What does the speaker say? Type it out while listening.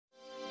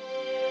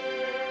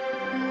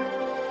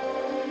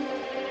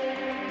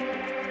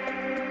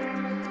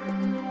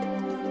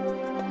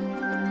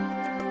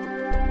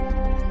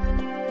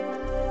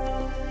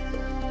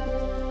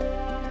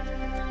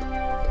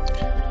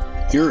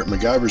Here at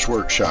MacGyver's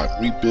Workshop,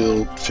 we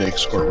build,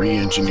 fix, or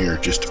re-engineer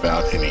just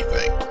about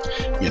anything.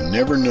 You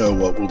never know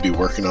what we'll be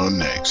working on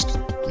next.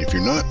 And if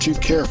you're not too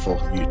careful,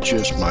 you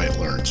just might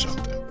learn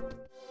something.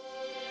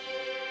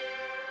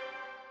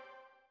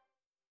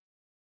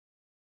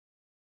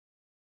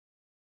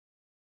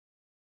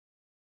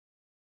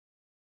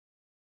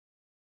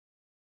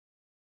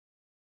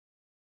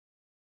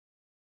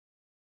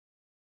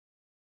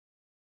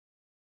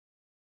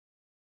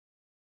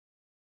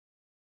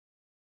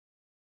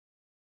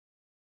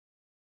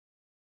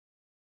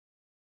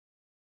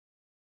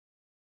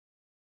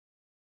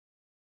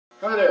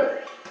 Hi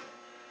there,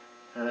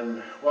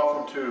 and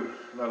welcome to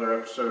another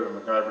episode of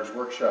MacGyver's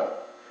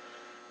Workshop.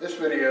 This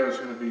video is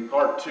going to be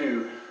part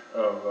 2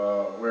 of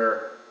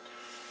where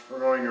we're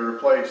going to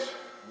replace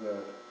the,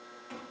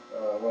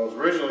 well, it was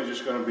originally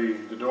just going to be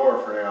the door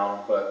for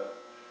now, but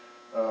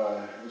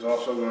it's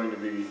also going to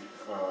be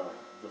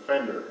the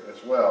fender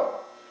as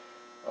well.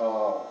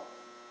 I'll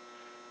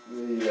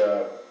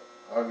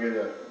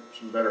get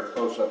some better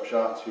close-up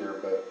shots here,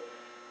 but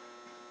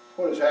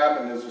what has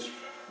happened is this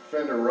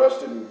fender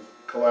rusted and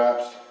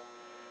collapsed.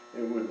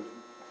 It would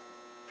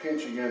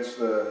pinch against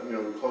the,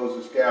 we close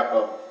this gap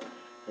up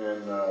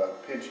and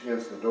pinch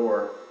against the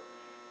door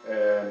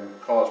and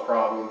cause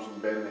problems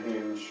and bend the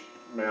hinge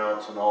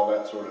mounts and all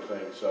that sort of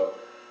thing. So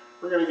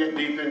we're going to get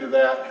deep into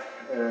that,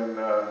 and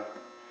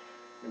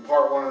in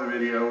part 1 of the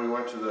video we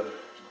went to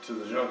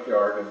the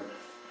junkyard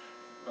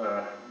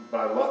and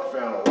by luck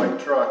found a white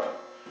truck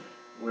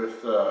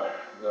with a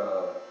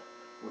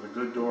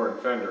good door and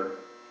fender,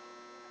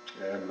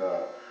 and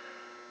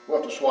we'll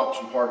have to swap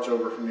some parts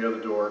over from the other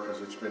door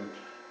because it's been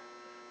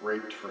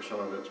raped for some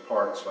of its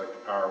parts, like the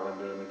power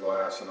window and the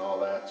glass and all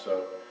that.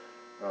 So,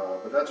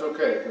 but that's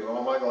okay because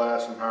all my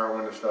glass and power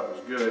window stuff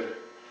is good.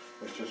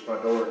 It's just my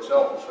door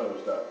itself is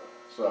hosed up.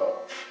 So,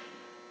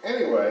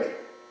 anyway,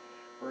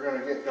 we're going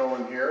to get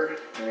going here,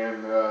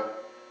 and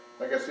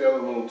I guess the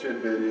other little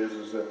tidbit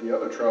is that the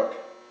other truck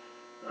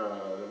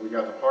that we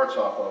got the parts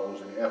off of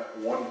was an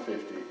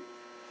F250.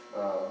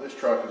 This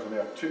truck is an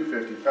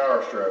F250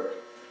 Power Stroke.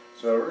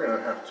 So we're going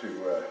to have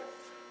to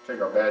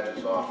take our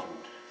badges off and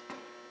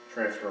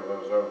transfer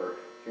those over.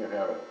 Can't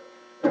have an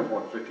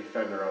F150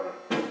 Fender on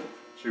a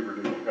Super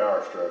Duty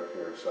Power Stroke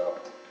here. So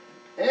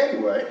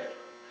anyway,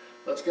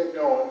 let's get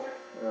going.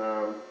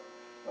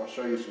 I'll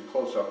show you some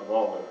close-up of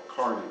all the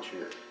carnage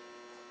here.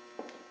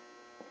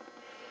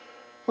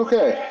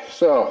 Okay,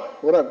 so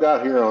what I've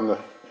got here on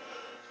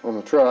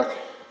the truck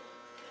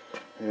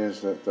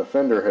is that the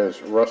fender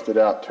has rusted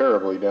out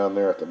terribly down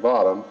there at the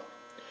bottom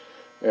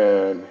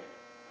and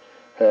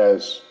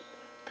has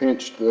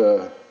pinched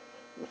the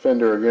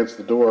fender against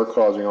the door,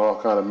 causing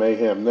all kind of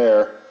mayhem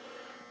there.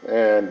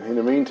 And in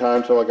the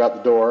meantime, till I got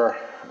the door,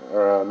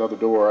 another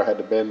door, I had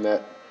to bend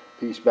that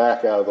piece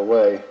back out of the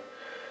way.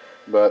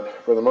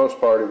 But for the most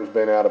part, it was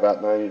bent out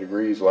about 90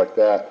 degrees like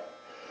that.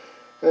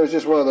 And it was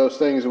just one of those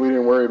things that we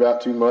didn't worry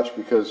about too much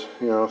because,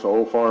 it's an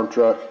old farm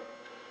truck.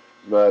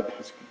 But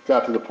it's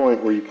got to the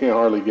point where you can't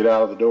hardly get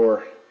out of the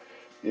door.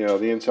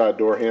 The inside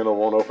door handle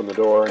won't open the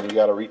door, and you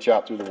got to reach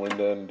out through the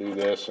window and do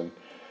this, and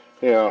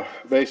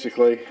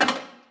basically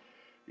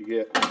you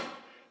get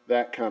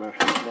that kind of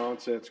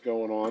nonsense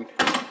going on,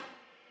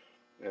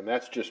 and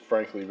that's just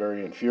frankly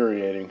very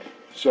infuriating.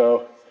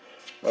 So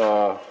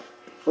we're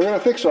going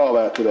to fix all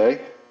that today,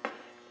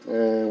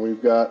 and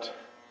we've got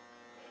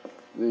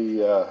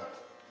there's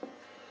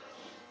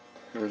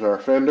our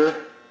fender.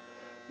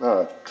 Not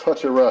a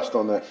touch of rust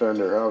on that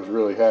fender. I was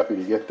really happy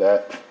to get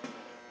that.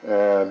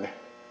 And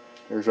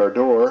here's our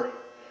door.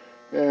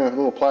 Yeah, a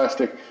little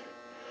plastic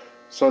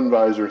sun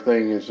visor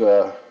thing is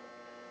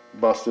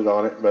busted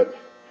on it, but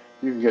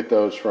you can get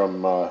those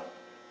from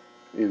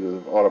either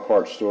the auto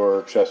parts store,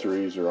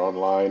 accessories, or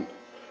online.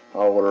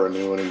 I'll order a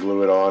new one and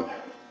glue it on.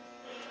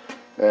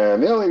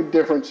 And the only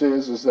difference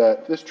is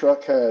that this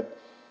truck had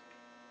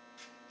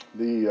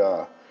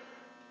the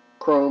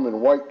chrome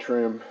and white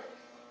trim,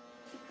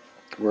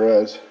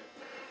 whereas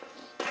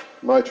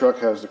my truck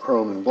has the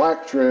chrome and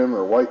black trim,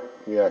 or white,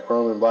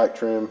 chrome and black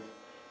trim,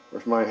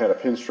 whereas mine had a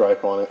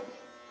pinstripe on it.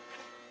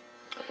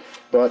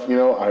 But,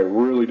 I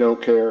really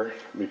don't care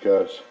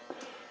because,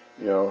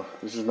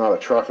 this is not a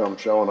truck I'm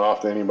showing off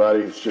to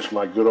anybody. It's just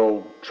my good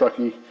old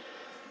truckie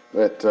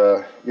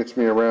that gets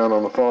me around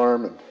on the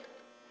farm and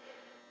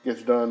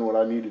gets done what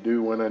I need to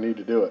do when I need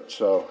to do it.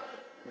 So,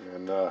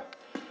 and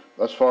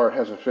thus far it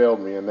hasn't failed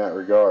me in that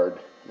regard.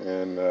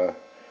 And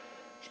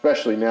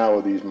especially now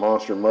with these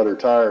monster mudder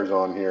tires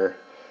on here,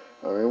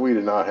 we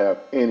did not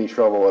have any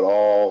trouble at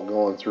all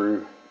going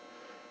through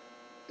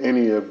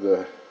any of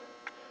the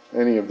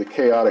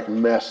chaotic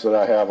mess that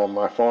I have on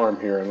my farm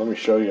here. And let me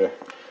show you,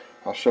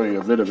 I'll show you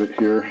a bit of it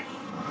here.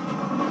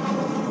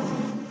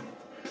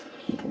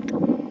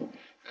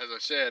 As I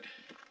said,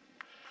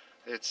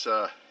 it's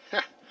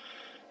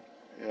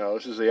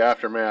this is the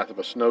aftermath of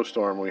a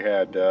snowstorm we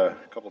had a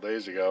couple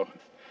days ago.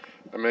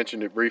 I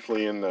mentioned it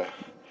briefly in the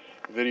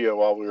video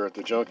while we were at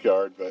the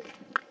junkyard, but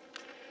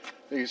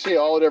you can see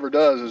all it ever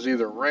does is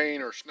either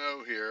rain or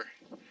snow here,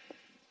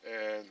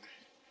 and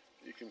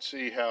you can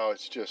see how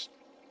it's just,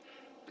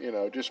 you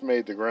know, just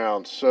made the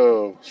ground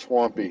so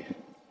swampy.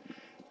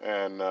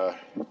 And I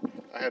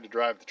had to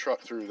drive the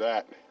truck through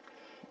that,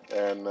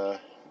 and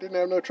didn't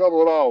have no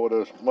trouble at all with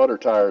those mutter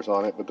tires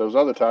on it, but those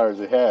other tires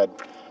they had,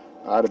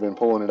 I'd have been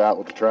pulling it out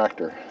with the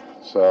tractor.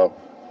 So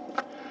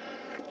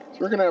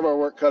we're gonna have our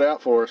work cut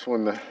out for us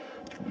when the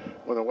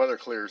weather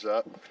clears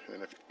up,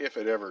 and if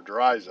it ever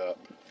dries up.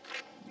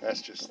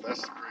 That's the crazy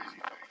thing.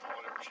 All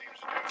it ever seems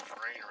to do is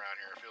rain around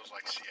here. It feels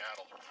like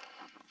Seattle.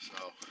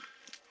 So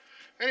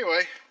anyway,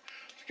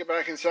 let's get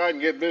back inside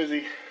and get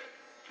busy.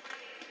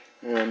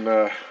 And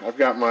I've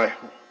got my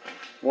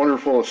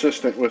wonderful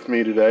assistant with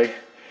me today,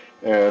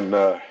 and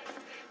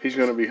he's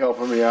going to be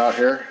helping me out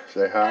here.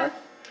 Say hi.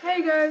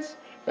 Hey guys.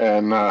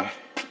 And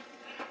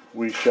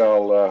we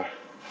shall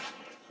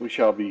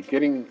be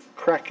getting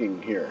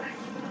cracking here.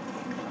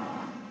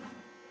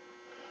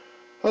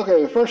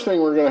 Okay, the first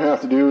thing we're going to have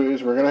to do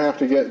is we're going to have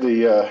to get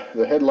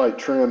the headlight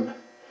trim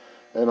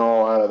and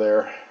all out of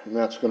there, and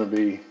that's going to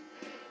be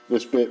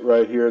this bit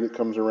right here that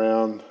comes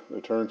around the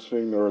turn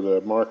signal or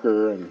the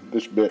marker, and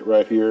this bit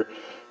right here.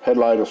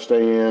 Headlight will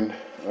stay in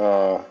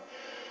for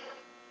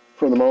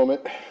the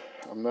moment.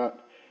 I'm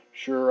not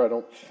sure. I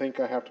don't think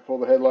I have to pull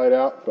the headlight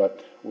out,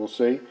 but we'll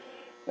see.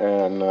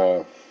 And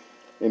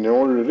in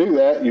order to do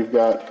that, you've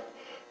got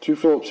 2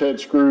 Phillips head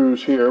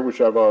screws here, which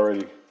I've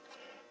already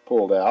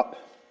pulled out,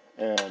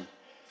 and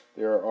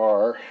there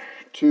are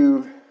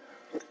 2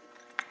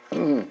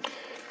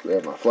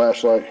 grab my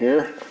flashlight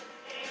here.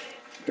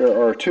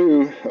 There are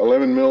 2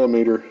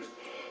 11mm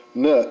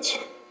nuts.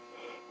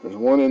 There's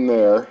one in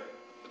there, and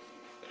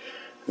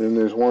then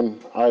there's one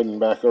hiding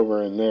back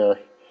over in there. A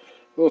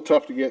little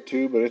tough to get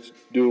to, but it's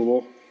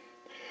doable.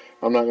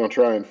 I'm not going to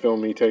try and film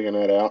me taking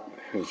that out.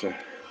 It's going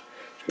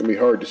to be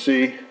hard to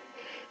see,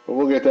 but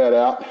we'll get that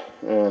out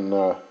and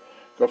go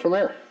from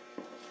there.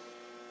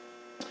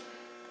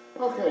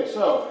 Okay,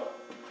 so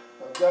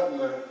I've gotten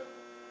the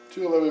 2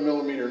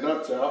 11mm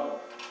nuts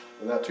out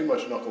without too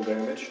much knuckle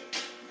damage.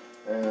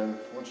 And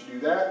once you do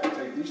that, you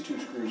take these 2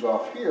 screws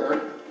off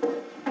here,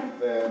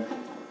 then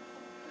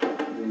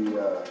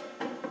the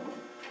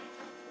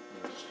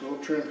little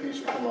trim piece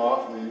will come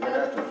off, and then you're going to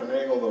have to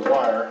finagle the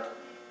wire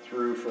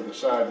through for the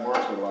side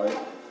marker light.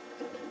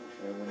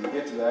 And when you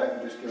get to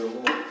that, you just get a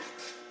little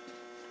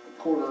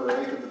 1/4 or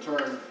 1/8 of the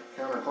turn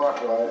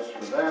counterclockwise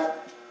for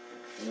that,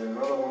 and then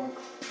another one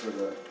for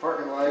the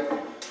parking light.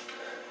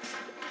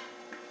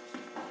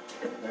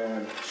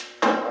 And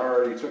I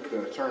already took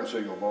the turn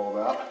signal bulb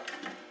out.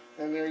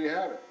 And there you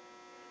have it.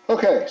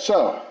 Okay,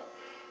 so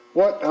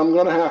what I'm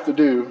going to have to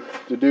do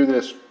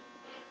this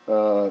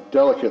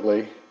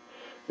delicately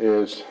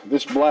is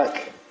this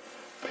black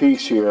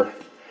piece here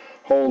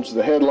holds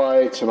the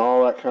headlights and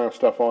all that kind of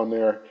stuff on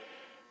there,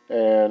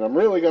 and I'm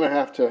really going to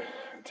have to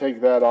take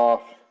that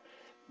off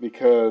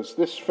because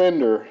this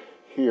fender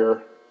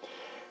here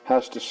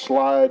has to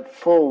slide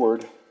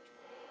forward,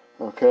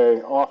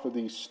 okay, off of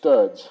these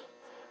studs,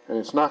 and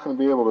it's not going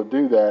to be able to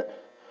do that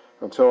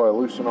until I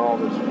loosen all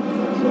this up.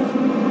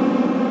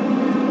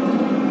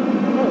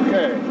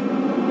 Okay,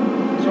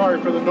 sorry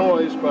for the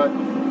noise, but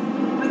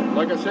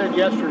like I said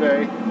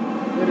yesterday,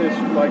 it is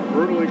like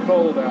brutally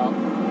cold out.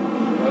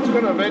 It's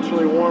going to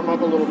eventually warm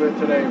up a little bit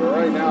today, but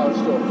right now it's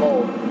still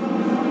cold.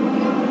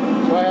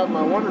 So I have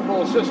my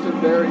wonderful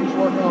assistant there. He's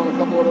working on a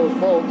couple of those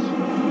bolts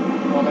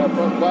on that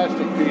front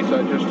plastic piece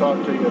I just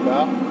talked to you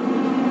about.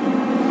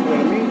 In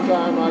the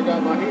meantime, I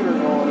got my heater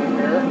going in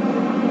here.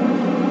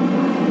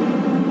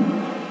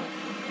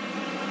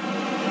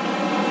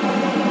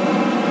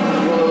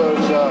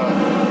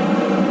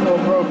 Little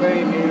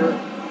propane heater,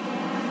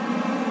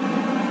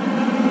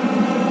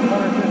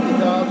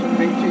 150,000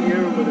 BTU,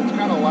 but it's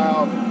kind of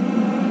loud.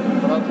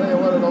 But I'll tell you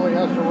what, it only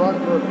has to run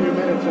for a few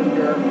minutes in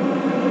here.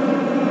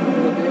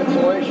 With the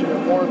insulation,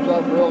 it warms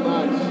up real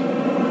nice.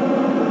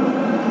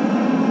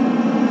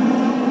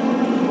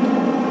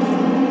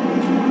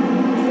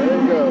 There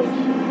he goes.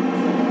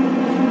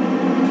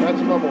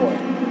 That's my boy.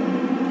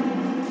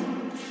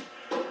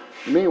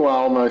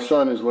 Meanwhile, my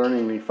son is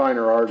learning the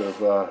finer art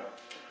of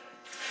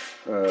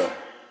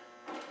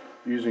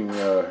using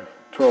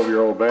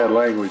 12-year-old bad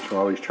language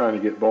while he's trying to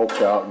get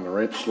bolts out and the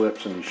wrench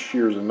slips and he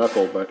shears a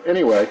knuckle. But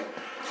anyway,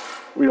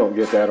 we don't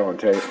get that on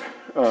tape.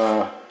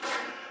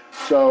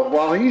 So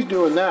while he's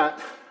doing that,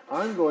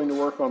 I'm going to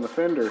work on the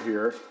fender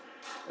here,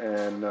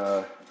 and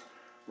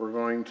we're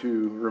going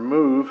to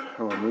remove,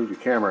 I'm going to move the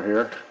camera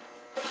here,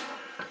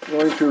 I'm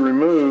going to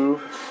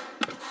remove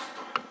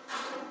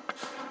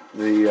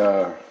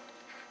the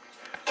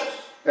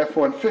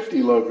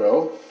F250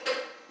 logo,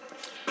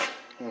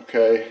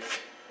 okay,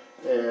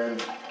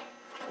 and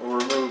we'll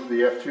remove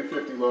the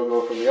F250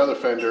 logo from the other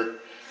fender,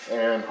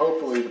 and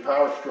hopefully the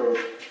Power Stroke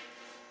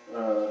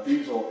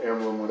bezel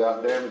emblem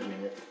without damaging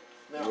it.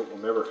 Now it will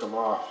never come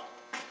off.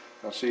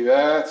 Now see,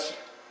 that's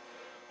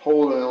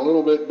holding a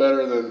little bit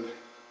better than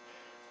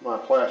my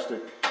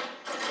plastic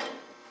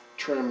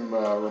trim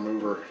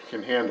remover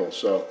can handle.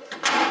 So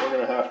we're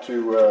gonna have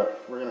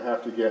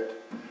to get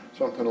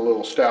something a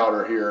little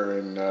stouter here,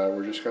 and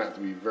we're just gonna have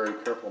to be very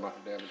careful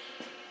not to damage.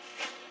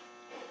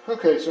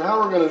 Okay, so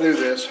how we're gonna do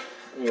this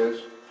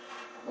is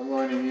I'm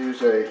going to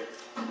use a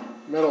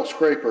metal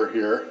scraper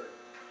here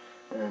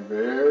and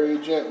very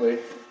gently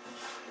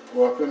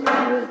go up in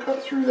here and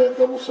cut through that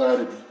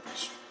double-sided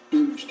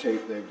spooge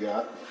tape they've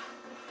got.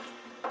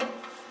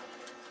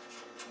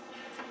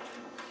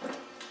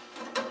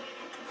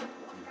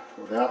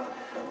 Without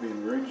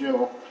being very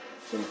gentle,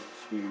 so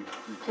you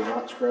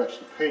cannot scratch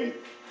the paint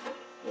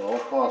at all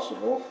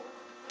possible.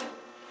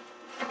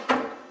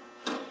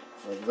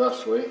 And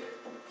thusly,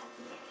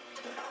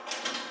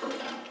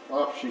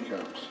 off she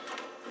comes.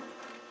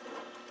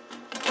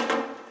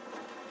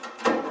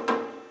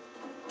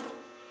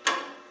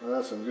 Well,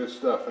 that's some good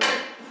stuff, ain't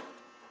it?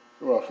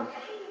 You're welcome.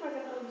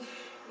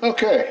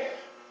 Okay,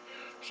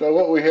 so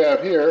what we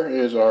have here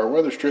is our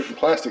weather strip and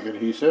plastic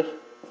adhesive.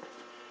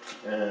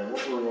 And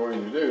what we're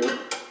going to do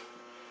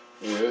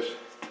is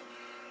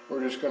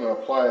we're just going to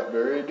apply it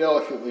very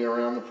delicately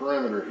around the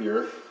perimeter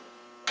here.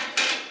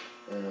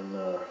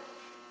 And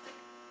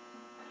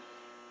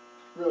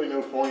really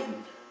no point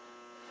in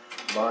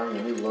buying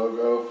a new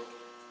logo.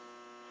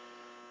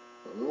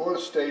 But we want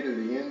to stay to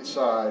the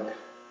inside,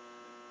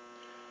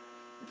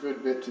 a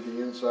good bit to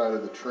the inside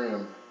of the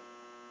trim,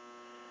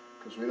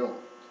 because we don't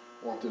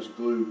want this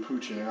glue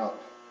pooching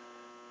out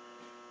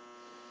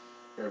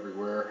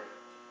everywhere.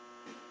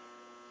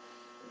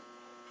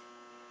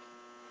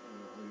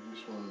 We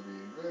just want to be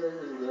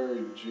very,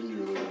 very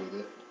gingerly with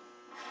it.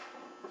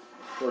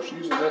 Of course,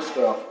 using this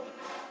stuff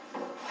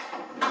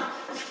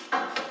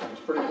is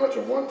pretty much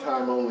a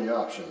one-time only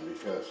option,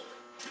 because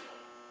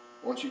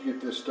once you get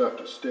this stuff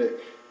to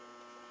stick,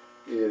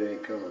 it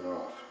ain't coming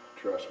off,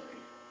 trust me.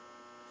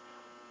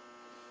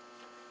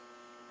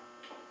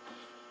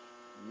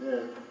 And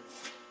then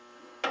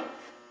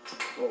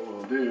what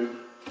we'll do,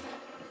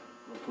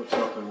 we'll put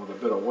something with a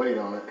bit of weight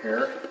on it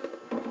here,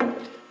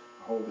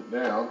 hold it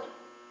down,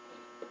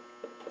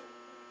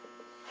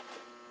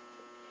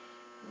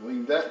 and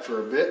leave that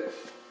for a bit,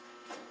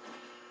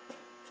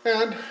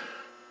 and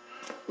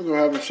we'll go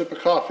have a sip of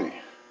coffee.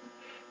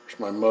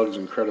 My mug's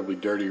incredibly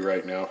dirty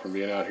right now from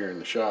being out here in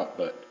the shop,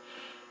 but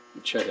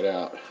you check it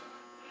out.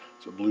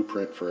 It's a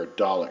blueprint for a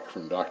Dalek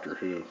from Doctor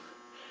Who.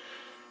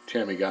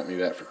 Tammy got me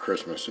that for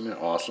Christmas. Isn't it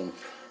awesome?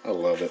 I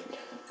love it.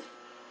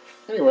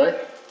 Anyway,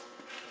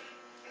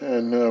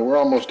 and we're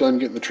almost done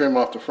getting the trim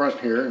off the front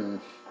here,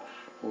 and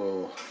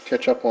we'll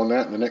catch up on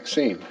that in the next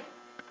scene.